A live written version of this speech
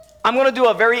I'm going to do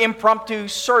a very impromptu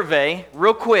survey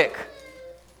real quick.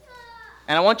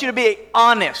 And I want you to be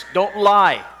honest. Don't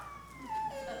lie.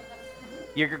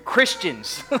 You're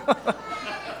Christians.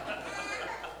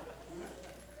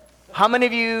 How many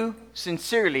of you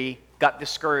sincerely got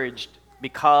discouraged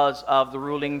because of the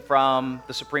ruling from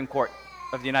the Supreme Court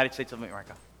of the United States of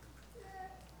America?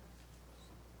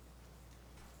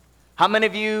 How many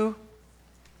of you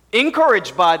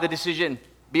encouraged by the decision?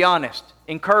 Be honest.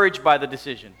 Encouraged by the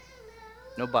decision?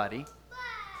 Nobody.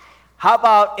 How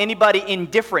about anybody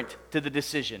indifferent to the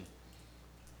decision?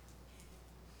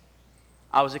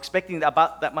 I was expecting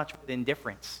about that much with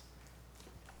indifference.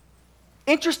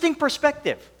 Interesting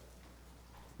perspective.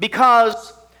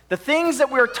 Because the things that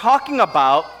we're talking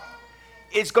about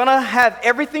is going to have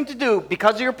everything to do,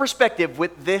 because of your perspective,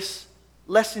 with this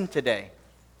lesson today.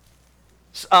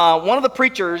 One of the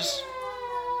preachers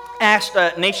asked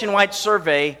a nationwide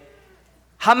survey,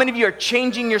 how many of you are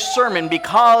changing your sermon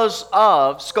because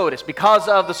of SCOTUS, because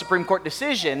of the Supreme Court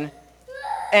decision?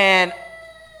 And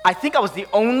I think I was the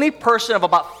only person of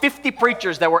about 50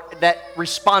 preachers that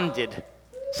responded,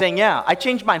 saying, yeah, I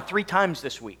changed mine 3 times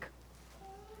this week.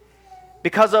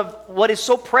 Because of what is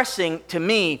so pressing to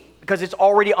me, because it's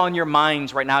already on your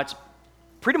minds right now. It's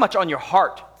pretty much on your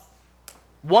heart,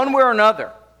 one way or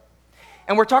another.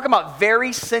 And we're talking about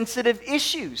very sensitive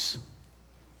issues.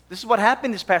 This is what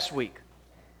happened this past week.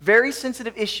 Very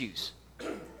sensitive issues.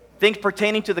 Things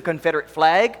pertaining to the Confederate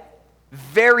flag,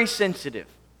 very sensitive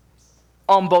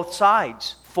on both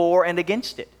sides, for and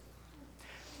against it.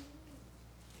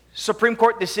 Supreme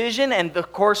Court decision, and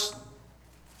of course,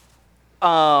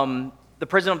 the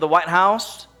President of the White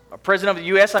House, or President of the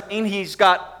U.S., he's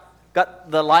got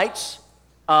the lights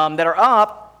that are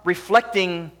up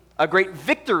reflecting a great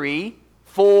victory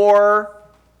for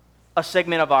a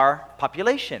segment of our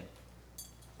population.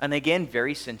 And again,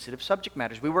 very sensitive subject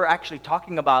matters. We were actually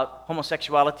talking about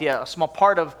homosexuality, a small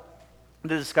part of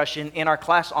the discussion in our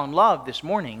class on love this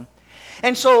morning.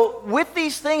 And so with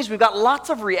these things, we've got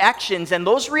lots of reactions, and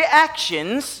those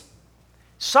reactions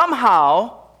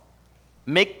somehow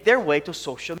make their way to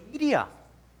social media.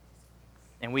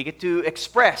 And we get to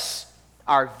express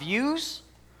our views.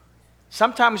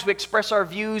 Sometimes we express our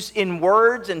views in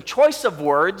words and choice of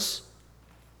words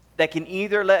that can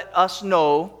either let us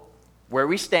know where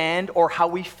we stand or how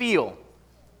we feel.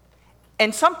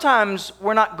 And sometimes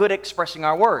we're not good at expressing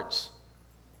our words.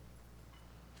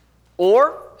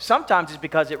 Or sometimes it's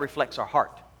because it reflects our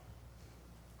heart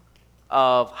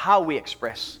of how we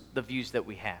express the views that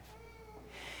we have.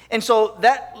 And so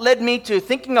that led me to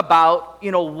thinking about,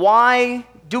 why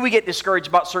do we get discouraged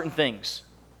about certain things?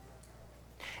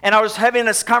 And I was having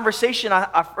this conversation,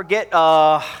 I forget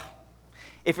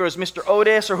if it was Mr.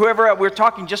 Otis or whoever, we were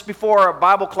talking just before our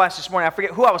Bible class this morning. I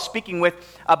forget who I was speaking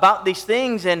with about these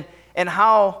things and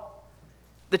how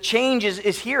the change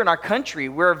is here in our country.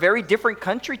 We're a very different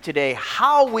country today.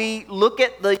 How we look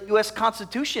at the U.S.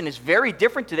 Constitution is very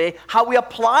different today. How we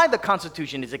apply the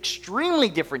Constitution is extremely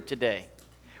different today.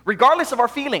 Regardless of our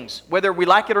feelings, whether we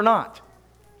like it or not.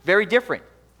 Very different.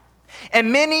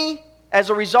 And many, as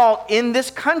a result, in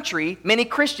this country, many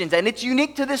Christians, and it's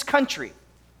unique to this country.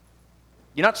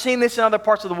 You're not seeing this in other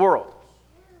parts of the world.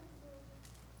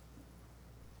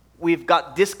 We've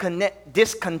got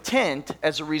discontent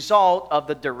as a result of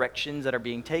the directions that are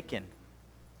being taken.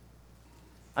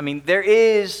 There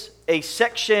is a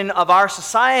section of our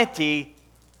society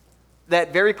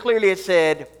that very clearly has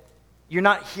said, you're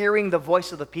not hearing the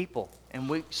voice of the people. And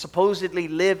we supposedly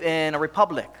live in a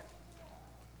republic,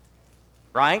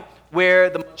 right? Where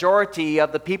the majority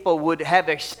of the people would have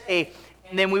a say.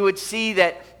 And then we would see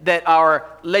that our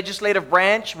legislative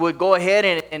branch would go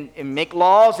ahead and make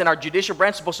laws, and our judicial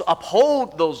branch is supposed to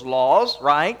uphold those laws,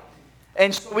 right?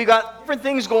 And so we got different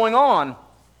things going on.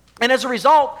 And as a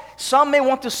result, some may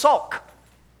want to sulk.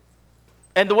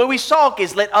 And the way we sulk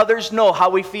is let others know how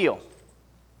we feel.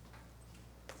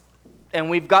 And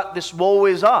we've got this woe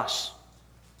is us.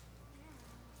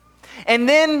 And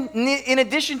then, in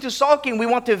addition to sulking, we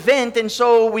want to vent, and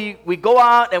so we go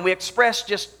out and we express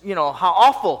just, how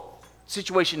awful the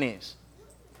situation is.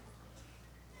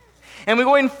 And we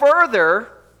go in further,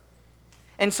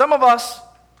 and some of us,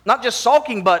 not just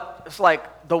sulking, but it's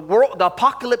like the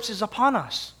apocalypse is upon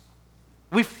us.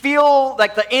 We feel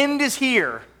like the end is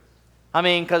here.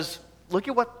 Because look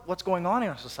at what's going on in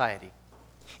our society.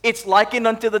 It's likened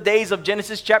unto the days of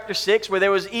Genesis chapter 6, where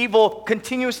there was evil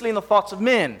continuously in the thoughts of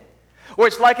men. Or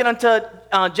it's likened unto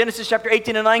Genesis chapter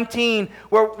 18 and 19,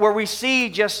 where we see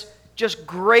just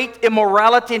great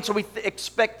immorality. And so we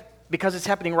expect, because it's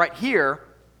happening right here,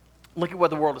 look at where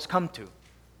the world has come to.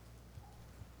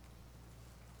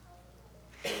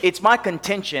 It's my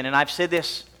contention, and I've said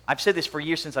this for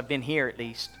years since I've been here at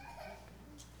least.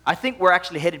 I think we're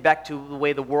actually headed back to the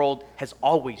way the world has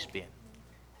always been.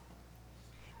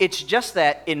 It's just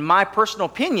that, in my personal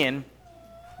opinion,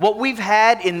 what we've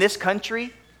had in this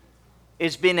country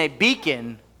has been a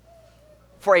beacon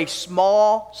for a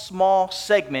small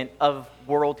segment of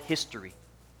world history.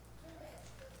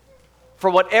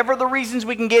 For whatever the reasons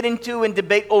we can get into and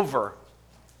debate over,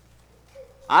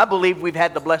 I believe we've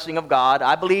had the blessing of God.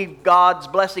 I believe God's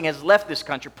blessing has left this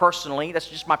country personally. That's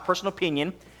just my personal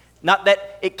opinion. Not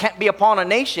that it can't be upon a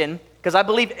nation, because I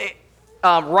believe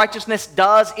righteousness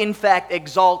does, in fact,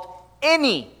 exalt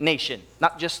any nation,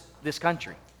 not just this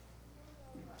country,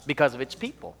 because of its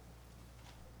people.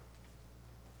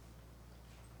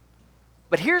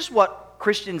 But here's what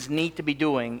Christians need to be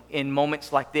doing in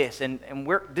moments like this, and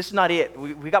this is not it.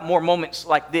 We got more moments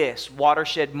like this,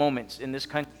 watershed moments in this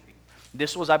country.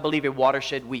 This was, I believe, a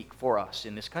watershed week for us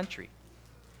in this country.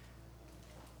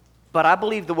 But I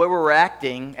believe the way we're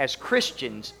acting as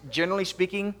Christians, generally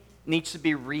speaking, needs to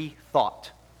be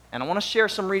rethought. And I want to share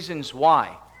some reasons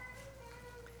why.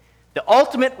 The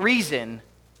ultimate reason,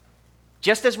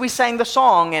 just as we sang the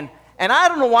song, and I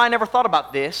don't know why I never thought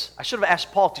about this. I should have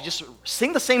asked Paul to just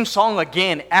sing the same song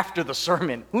again after the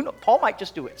sermon. Who knows? Paul might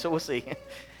just do it, so we'll see.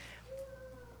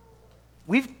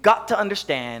 We've got to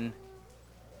understand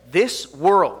this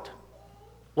world,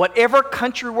 whatever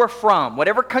country we're from,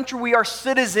 whatever country we are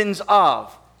citizens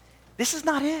of, this is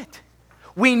not it.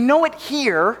 We know it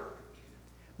here,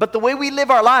 but the way we live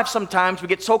our lives sometimes, we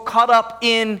get so caught up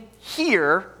in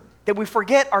here that we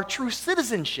forget our true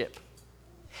citizenship.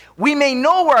 We may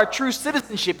know where our true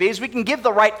citizenship is. We can give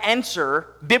the right answer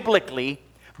biblically,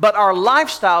 but our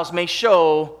lifestyles may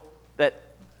show that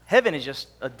heaven is just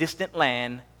a distant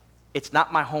land. It's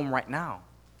not my home right now.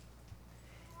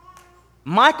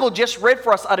 Michael just read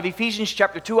for us out of Ephesians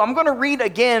chapter 2. I'm going to read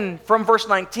again from verse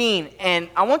 19, and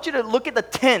I want you to look at the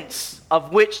tense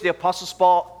of which the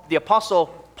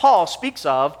Apostle Paul speaks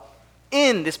of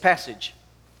in this passage.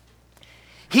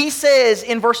 He says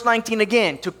in verse 19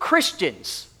 again, to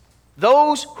Christians,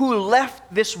 those who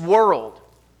left this world,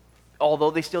 although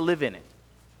they still live in it,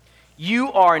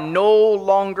 you are no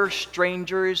longer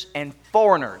strangers and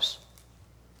foreigners.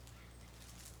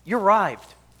 You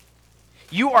arrived.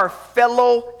 You are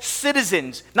fellow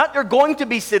citizens. Not you're going to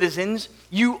be citizens.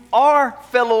 You are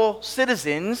fellow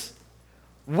citizens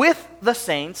with the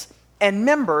saints and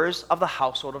members of the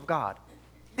household of God.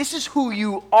 This is who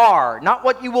you are, not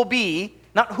what you will be,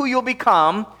 not who you'll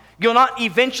become. You'll not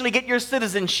eventually get your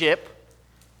citizenship.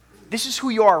 This is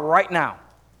who you are right now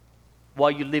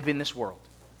while you live in this world.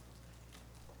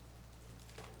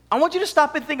 I want you to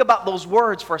stop and think about those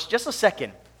words for just a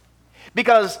second.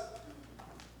 Because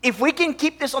if we can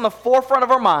keep this on the forefront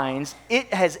of our minds,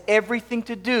 it has everything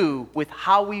to do with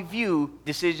how we view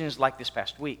decisions like this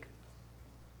past week.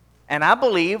 And I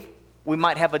believe we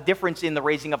might have a difference in the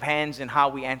raising of hands and how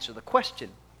we answer the question.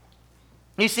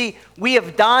 You see, we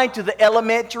have died to the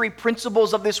elementary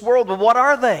principles of this world, but what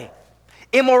are they?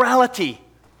 Immorality,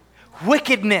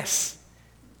 wickedness,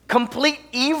 complete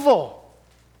evil.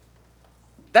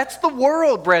 That's the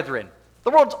world, brethren. The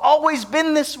world's always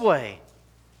been this way.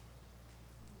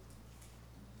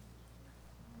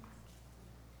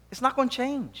 It's not going to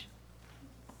change.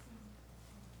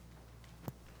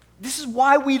 This is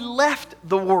why we left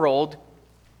the world,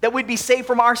 that we'd be saved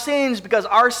from our sins, because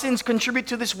our sins contribute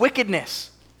to this wickedness.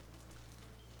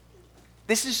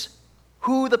 This is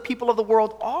who the people of the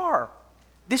world are.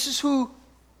 This is who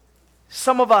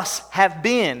some of us have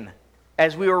been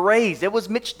as we were raised. It was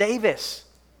Mitch Davis.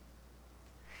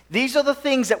 These are the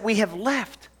things that we have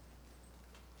left.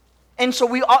 And so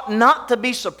we ought not to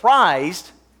be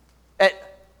surprised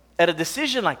at a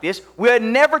decision like this. We are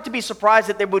never to be surprised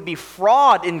that there would be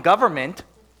fraud in government.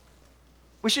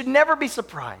 We should never be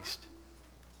surprised,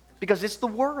 because it's the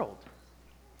world.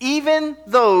 Even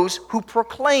those who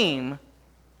proclaim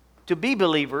to be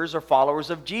believers or followers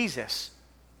of Jesus,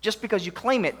 just because you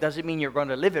claim it doesn't mean you're going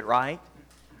to live it right.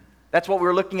 That's what we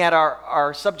were looking at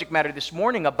our subject matter this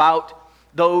morning, about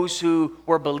those who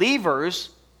were believers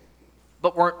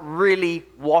but weren't really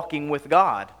walking with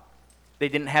God. They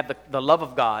didn't have the love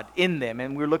of God in them.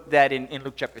 And we looked at that in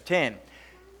Luke chapter 10.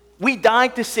 We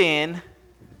died to sin,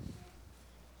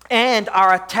 and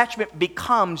our attachment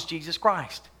becomes Jesus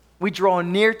Christ. We draw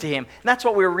near to Him. And that's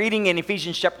what we're reading in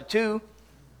Ephesians chapter 2.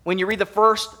 When you read the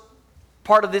first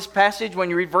part of this passage,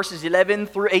 when you read verses 11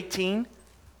 through 18,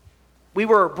 we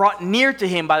were brought near to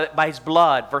Him by His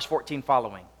blood, verse 14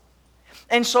 following.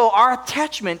 And so our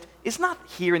attachment is not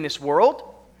here in this world.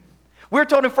 We're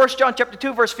told in 1 John chapter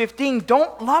 2, verse 15,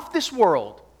 don't love this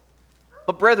world.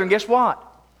 But brethren, guess what?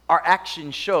 Our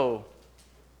actions show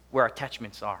where our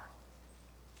attachments are,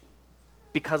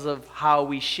 because of how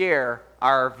we share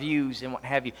our views and what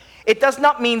have you. It does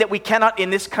not mean that we cannot in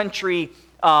this country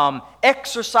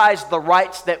exercise the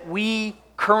rights that we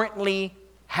currently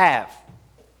have.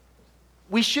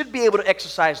 We should be able to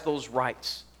exercise those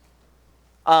rights.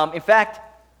 In fact,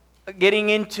 getting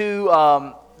into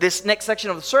this next section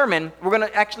of the sermon, we're going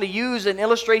to actually use an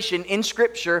illustration in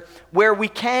Scripture where we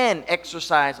can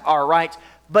exercise our rights,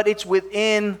 but it's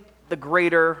within the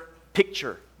greater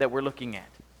picture that we're looking at.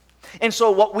 And so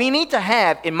what we need to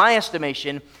have, in my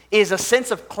estimation, is a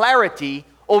sense of clarity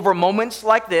over moments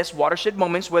like this, watershed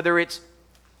moments, whether it's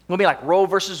going to be like Roe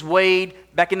versus Wade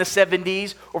back in the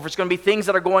 70s, or if it's going to be things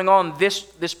that are going on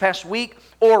this past week,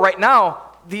 or right now,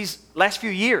 these last few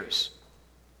years.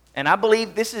 And I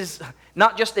believe this is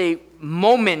not just a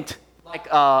moment like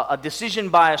a decision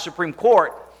by a Supreme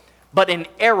Court, but an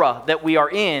era that we are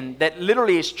in that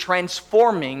literally is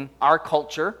transforming our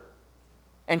culture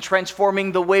and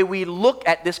transforming the way we look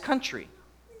at this country.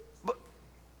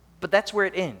 But that's where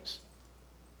it ends.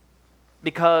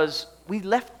 Because we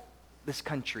left this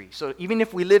country. So even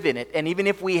if we live in it, and even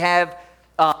if we have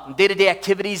day-to-day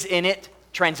activities in it,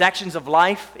 transactions of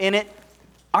life in it,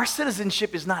 our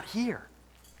citizenship is not here.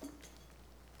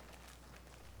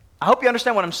 I hope you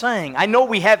understand what I'm saying. I know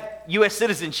we have U.S.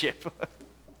 citizenship,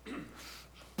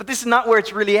 but this is not where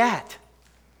it's really at.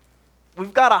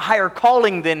 We've got a higher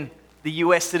calling than the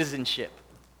U.S. citizenship.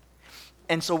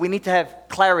 And so we need to have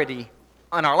clarity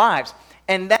on our lives.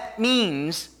 And that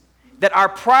means that our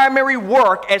primary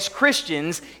work as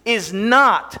Christians is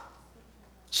not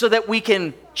so that we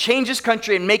can change this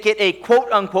country and make it a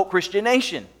quote-unquote Christian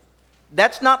nation.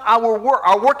 That's not our work.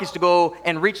 Our work is to go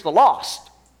and reach the lost.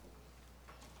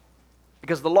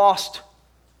 Because the lost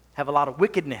have a lot of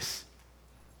wickedness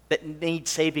that need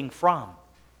saving from.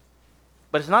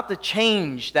 But it's not to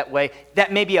change that way.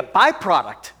 That may be a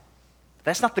byproduct.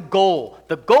 That's not the goal.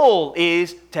 The goal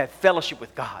is to have fellowship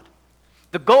with God.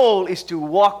 The goal is to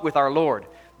walk with our Lord.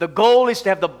 The goal is to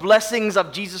have the blessings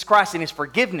of Jesus Christ and His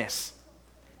forgiveness.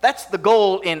 That's the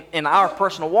goal in our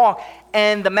personal walk.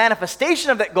 And the manifestation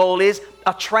of that goal is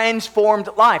a transformed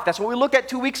life. That's what we looked at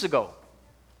 2 weeks ago.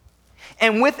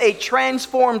 And with a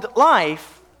transformed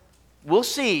life, we'll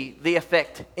see the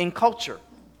effect in culture.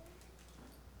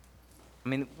 I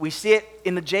mean, we see it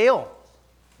in the jail.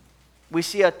 We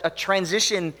see a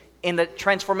transition in the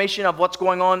transformation of what's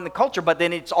going on in the culture, but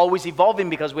then it's always evolving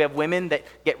because we have women that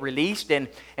get released, and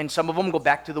some of them go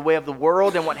back to the way of the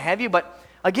world and what have you. But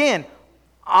again,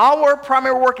 our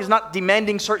primary work is not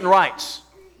demanding certain rights.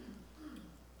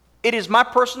 It is my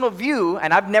personal view,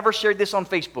 and I've never shared this on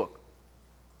Facebook,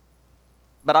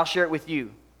 but I'll share it with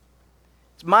you.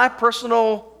 It's my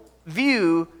personal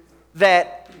view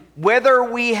that whether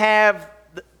we have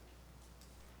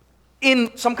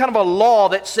in some kind of a law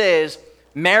that says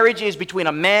marriage is between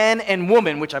a man and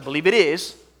woman, which I believe it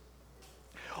is,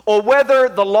 or whether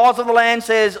the laws of the land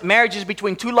says marriage is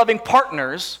between two loving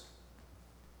partners,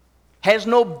 has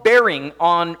no bearing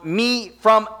on me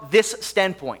from this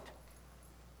standpoint.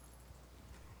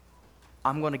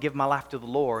 I'm going to give my life to the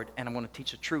Lord, and I'm going to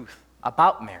teach the truth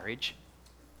about marriage,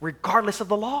 regardless of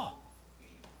the law.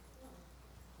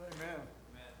 Amen.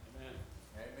 Amen.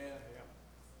 Amen.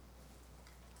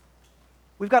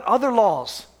 We've got other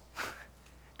laws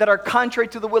that are contrary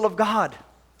to the will of God,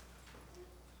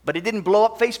 but it didn't blow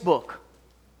up Facebook.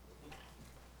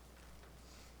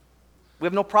 We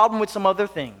have no problem with some other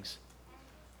things.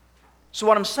 So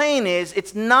what I'm saying is,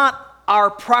 it's not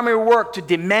our primary work to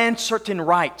demand certain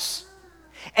rights.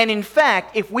 And in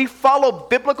fact, if we follow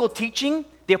biblical teaching,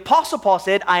 the Apostle Paul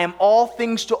said, I am all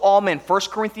things to all men, 1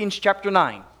 Corinthians chapter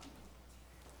 9,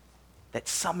 that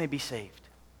some may be saved.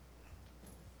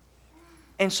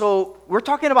 And so we're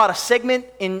talking about a segment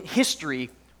in history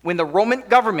when the Roman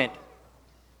government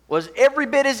was every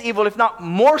bit as evil, if not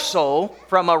more so,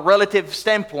 from a relative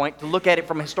standpoint, to look at it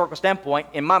from a historical standpoint,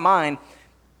 in my mind,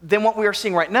 than what we are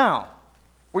seeing right now.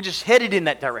 We're just headed in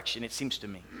that direction, it seems to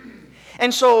me.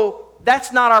 And so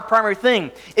that's not our primary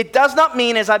thing. It does not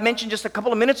mean, as I mentioned just a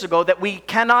couple of minutes ago, that we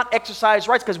cannot exercise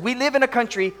rights, because we live in a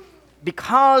country,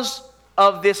 because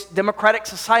of this democratic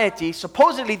society,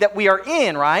 supposedly that we are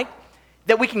in, right,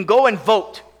 that we can go and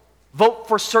vote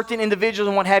for certain individuals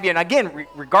and what have you. And again,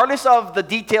 regardless of the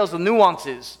details, the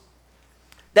nuances,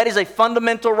 that is a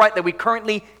fundamental right that we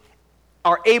currently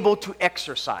are able to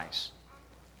exercise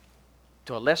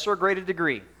to a lesser or greater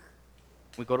degree.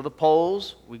 We go to the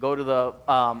polls, we go to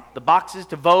the boxes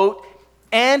to vote.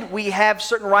 And we have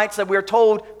certain rights that we're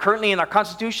told currently in our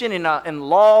Constitution, in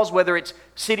laws, whether it's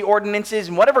city ordinances,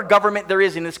 and whatever government there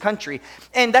is in this country.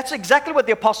 And that's exactly what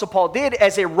the Apostle Paul did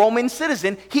as a Roman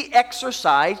citizen. He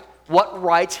exercised what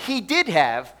rights he did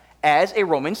have as a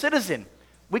Roman citizen.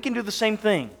 We can do the same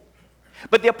thing.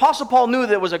 But the Apostle Paul knew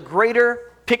there was a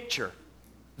greater picture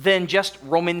than just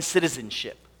Roman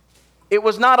citizenship. It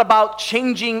was not about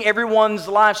changing everyone's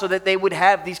life so that they would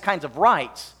have these kinds of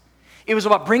rights. It was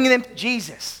about bringing them to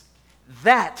Jesus.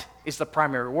 That is the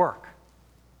primary work.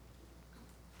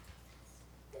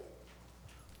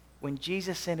 When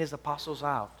Jesus sent his apostles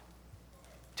out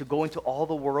to go into all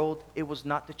the world, it was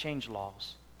not to change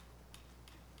laws.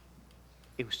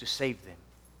 It was to save them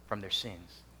from their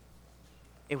sins.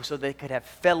 It was so they could have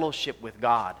fellowship with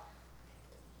God.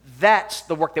 That's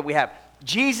the work that we have.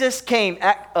 Jesus came,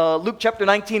 Luke chapter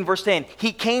 19, verse 10,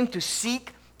 he came to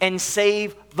seek and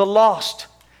save the lost.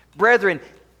 Brethren,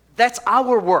 that's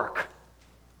our work.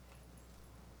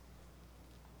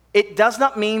 It does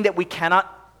not mean that we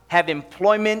cannot have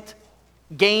employment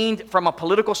gained from a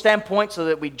political standpoint so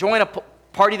that we join a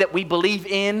party that we believe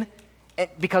in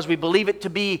because we believe it to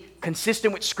be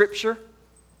consistent with Scripture,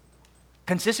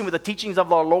 consistent with the teachings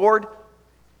of our Lord.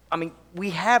 I mean,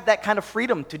 we have that kind of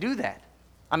freedom to do that.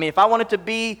 I mean, if I wanted to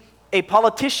be a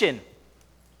politician,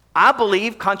 I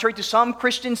believe, contrary to some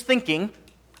Christians' thinking,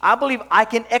 I believe I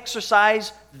can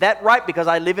exercise that right because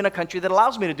I live in a country that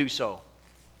allows me to do so.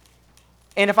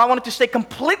 And if I wanted to stay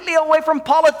completely away from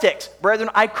politics, brethren,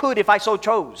 I could if I so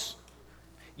chose.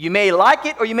 You may like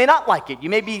it or you may not like it. You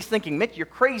may be thinking, Mick, you're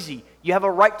crazy. You have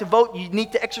a right to vote. You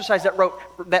need to exercise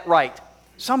that right.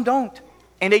 Some don't,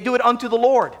 and they do it unto the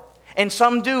Lord. And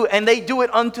some do, and they do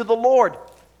it unto the Lord.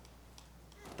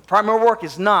 The primary work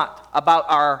is not about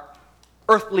our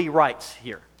earthly rights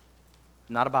here.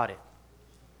 Not about it.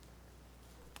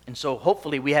 And so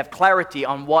hopefully we have clarity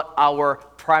on what our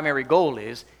primary goal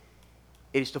is.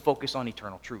 It is to focus on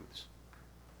eternal truths.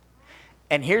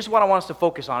 And here's what I want us to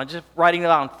focus on. I'm just writing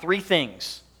down 3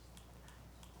 things.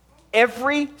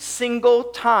 Every single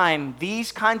time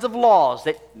these kinds of laws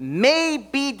that may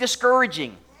be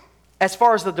discouraging as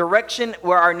far as the direction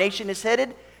where our nation is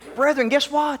headed, brethren, guess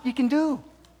what you can do?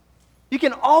 You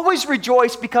can always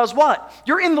rejoice because what?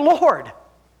 You're in the Lord.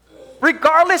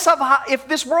 Regardless of if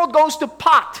this world goes to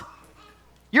pot,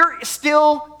 you're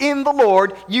still in the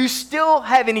Lord. You still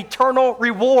have an eternal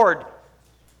reward.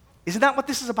 Isn't that what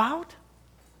this is about?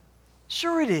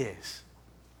 Sure it is.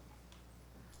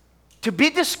 To be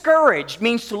discouraged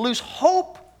means to lose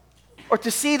hope or to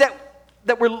see that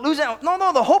we're losing.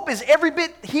 No, the hope is every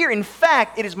bit here. In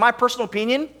fact, it is my personal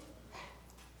opinion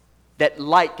that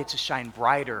light gets to shine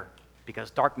brighter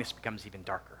because darkness becomes even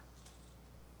darker.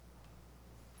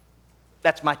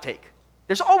 That's my take.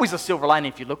 There's always a silver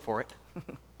lining if you look for it.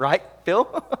 Right,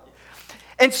 Phil?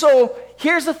 And so,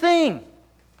 here's the thing.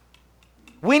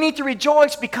 We need to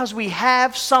rejoice because we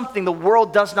have something the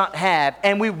world does not have,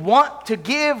 and we want to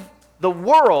give the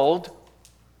world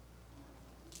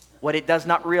what it does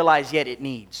not realize yet it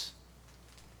needs.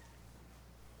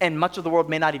 And much of the world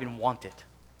may not even want it.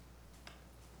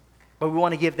 But we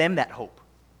want to give them that hope.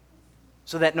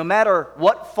 So that no matter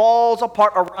what falls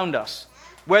apart around us,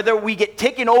 whether we get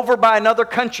taken over by another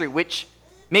country, which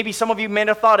maybe some of you may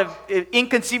have thought of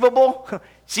inconceivable,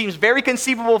 seems very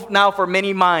conceivable now for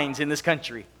many minds in this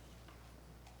country.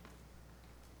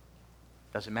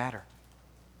 Doesn't matter.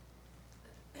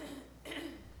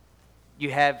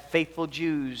 You have faithful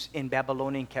Jews in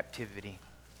Babylonian captivity,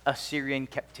 Assyrian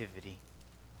captivity.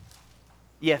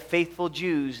 You have faithful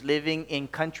Jews living in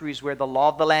countries where the law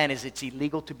of the land is it's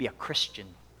illegal to be a Christian.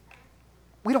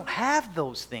 We don't have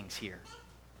those things here.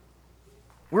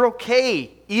 We're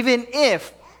okay, even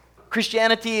if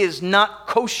Christianity is not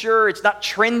kosher, it's not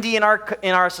trendy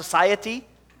in our society.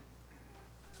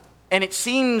 And it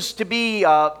seems to be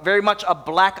very much a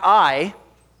black eye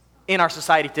in our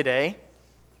society today.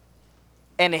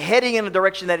 And heading in a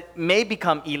direction that it may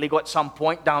become illegal at some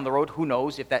point down the road. Who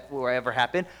knows if that will ever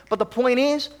happen. But the point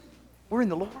is, we're in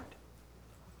the Lord.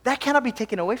 That cannot be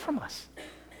taken away from us.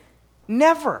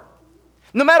 Never.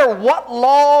 No matter what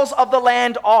laws of the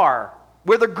land are,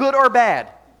 whether good or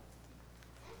bad,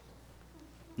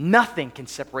 nothing can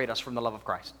separate us from the love of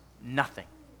Christ. Nothing.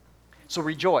 So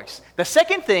rejoice. The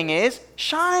second thing is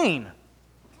shine.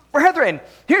 Brethren,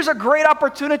 here's a great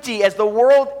opportunity as the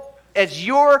world,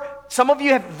 some of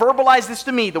you have verbalized this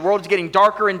to me, the world is getting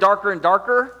darker and darker and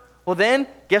darker. Well then,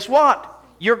 guess what?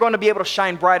 You're going to be able to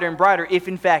shine brighter and brighter if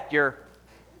in fact you're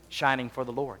shining for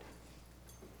the Lord.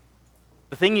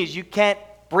 The thing is, you can't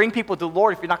bring people to the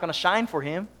Lord if you're not going to shine for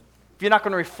Him. If you're not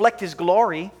going to reflect His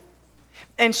glory.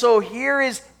 And so here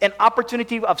is an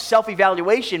opportunity of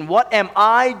self-evaluation. What am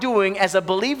I doing as a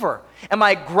believer? Am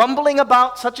I grumbling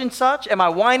about such and such? Am I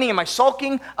whining? Am I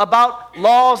sulking about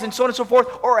laws and so on and so forth?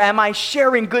 Or am I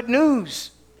sharing good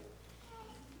news?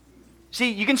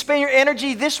 See, you can spend your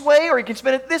energy this way or you can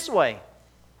spend it this way.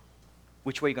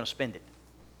 Which way are you going to spend it?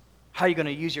 How are you going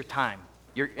to use your time,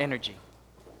 your energy?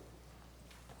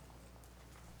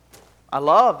 I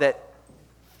love that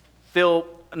Phil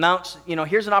announced,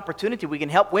 here's an opportunity. We can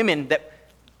help women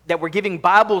that we're giving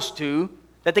Bibles to,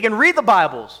 that they can read the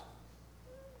Bibles,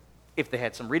 if they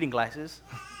had some reading glasses.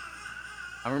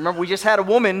 I remember we just had a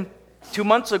woman 2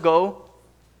 months ago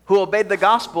who obeyed the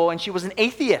gospel, and she was an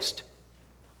atheist.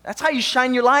 That's how you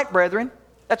shine your light, brethren.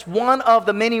 That's one of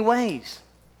the many ways.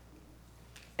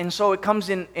 And so it comes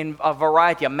in a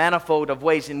variety, a manifold of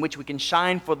ways in which we can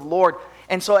shine for the Lord.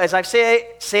 And so as I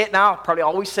say it now, I'll probably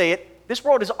always say it, this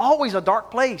world is always a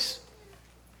dark place.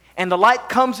 And the light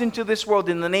comes into this world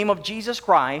in the name of Jesus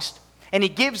Christ, and He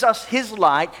gives us His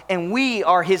light, and we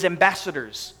are His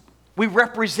ambassadors. We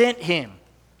represent Him.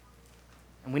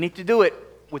 And we need to do it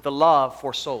with a love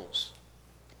for souls.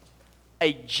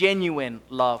 A genuine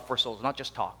love for souls, not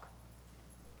just talk.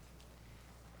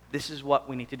 This is what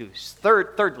we need to do.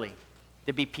 Thirdly,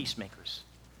 to be peacemakers.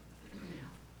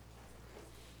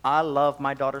 I love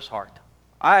my daughter's heart.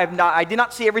 I did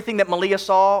not see everything that Malia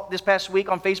saw this past week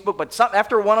on Facebook, but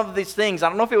after one of these things, I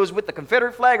don't know if it was with the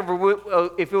Confederate flag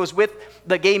or if it was with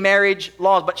the gay marriage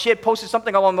laws, but she had posted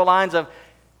something along the lines of,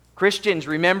 Christians,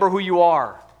 remember who you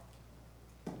are.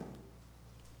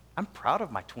 I'm proud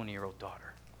of my 20-year-old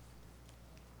daughter.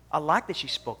 I like that she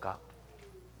spoke up.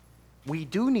 We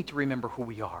do need to remember who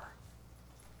we are.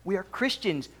 We are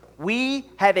Christians. We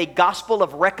have a gospel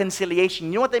of reconciliation.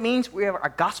 You know what that means? We have a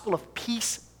gospel of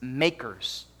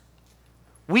peacemakers.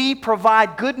 We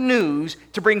provide good news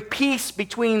to bring peace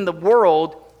between the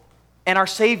world and our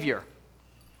Savior.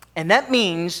 And that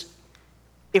means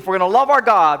if we're going to love our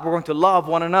God, we're going to love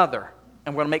one another.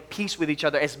 And we're going to make peace with each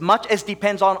other as much as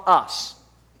depends on us.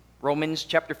 Romans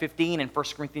chapter 15 and 1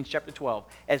 Corinthians chapter 12.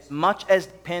 As much as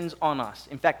depends on us.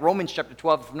 In fact, Romans chapter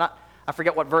 12, I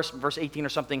forget what verse 18 or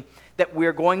something, that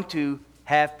we're going to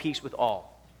have peace with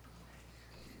all.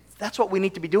 That's what we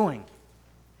need to be doing.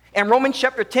 And Romans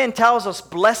chapter 10 tells us,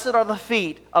 blessed are the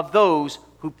feet of those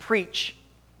who preach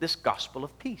this gospel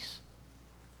of peace.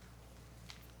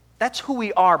 That's who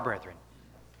we are, brethren,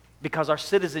 because our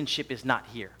citizenship is not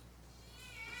here.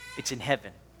 It's in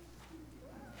heaven.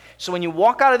 So when you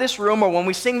walk out of this room or when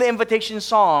we sing the invitation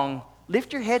song,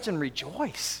 lift your heads and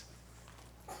rejoice.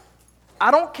 I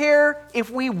don't care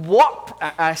if we walk,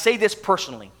 I say this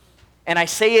personally, and I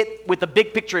say it with the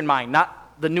big picture in mind,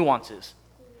 not the nuances.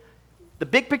 The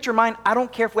big picture in mind, I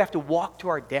don't care if we have to walk to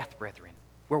our death, brethren.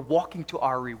 We're walking to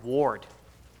our reward.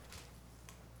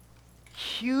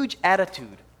 Huge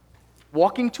attitude.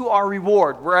 Walking to our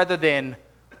reward rather than,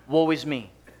 woe is me.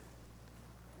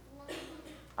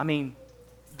 I mean,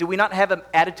 do we not have an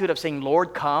attitude of saying,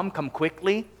 Lord, come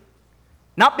quickly?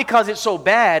 Not because it's so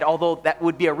bad, although that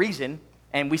would be a reason,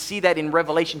 and we see that in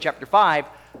Revelation chapter 5,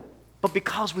 but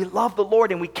because we love the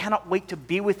Lord and we cannot wait to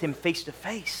be with Him face to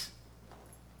face.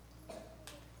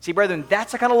 See, brethren,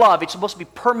 that's the kind of love. It's supposed to be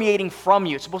permeating from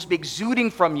you. It's supposed to be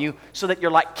exuding from you so that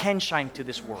your light can shine to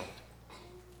this world.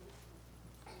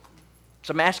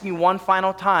 So I'm asking you one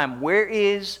final time, where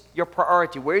is your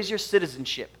priority? Where is your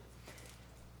citizenship?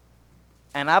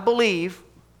 And I believe,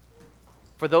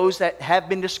 for those that have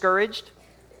been discouraged,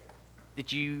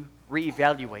 that you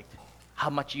reevaluate how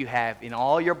much you have in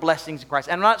all your blessings in Christ.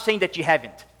 And I'm not saying that you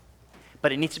haven't,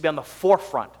 but it needs to be on the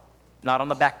forefront, not on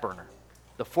the back burner.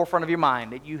 The forefront of your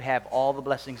mind that you have all the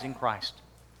blessings in Christ.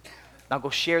 Now go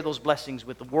share those blessings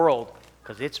with the world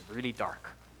because it's really dark.